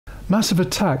Massive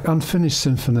Attack, Unfinished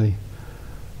Symphony.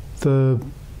 The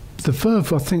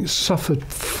Verve, I think, suffered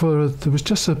for... There was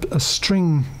just a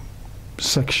string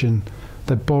section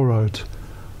they borrowed,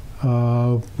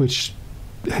 which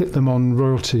hit them on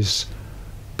royalties,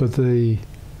 but the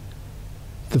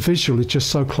visual is just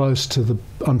so close to the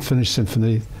Unfinished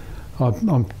Symphony. I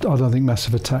don't think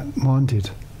Massive Attack minded.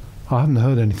 I haven't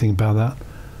heard anything about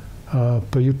that,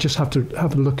 but you just have to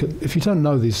have a look at. If you don't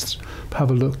know these,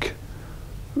 have a look.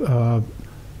 But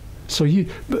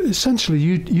essentially,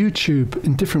 YouTube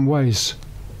in different ways.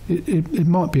 It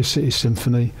might be a city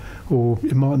symphony, or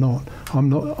it might not.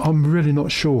 I'm really not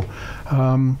sure.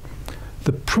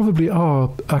 There probably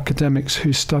are academics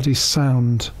who study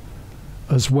sound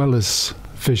as well as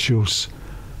visuals.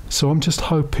 So I'm just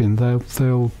hoping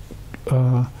they'll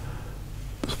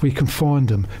we can find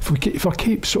them. If I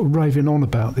keep sort of raving on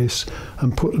about this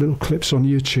and put little clips on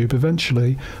YouTube,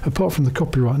 eventually, apart from the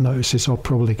copyright notices I'll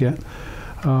probably get,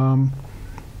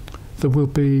 there will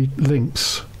be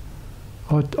links.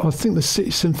 I think the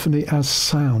City Symphony as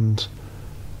sound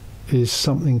is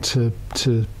something to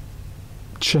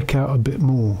check out a bit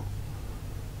more.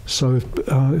 So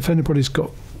if anybody's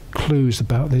got clues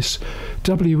about this,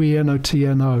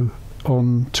 WENOTNO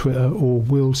on Twitter, or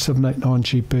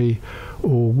Will789GB,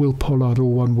 or Will Pollard,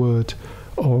 all one word,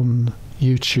 on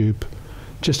YouTube,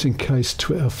 just in case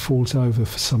Twitter falls over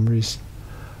for some reason.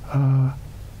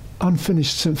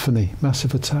 Unfinished Symphony,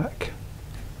 Massive Attack.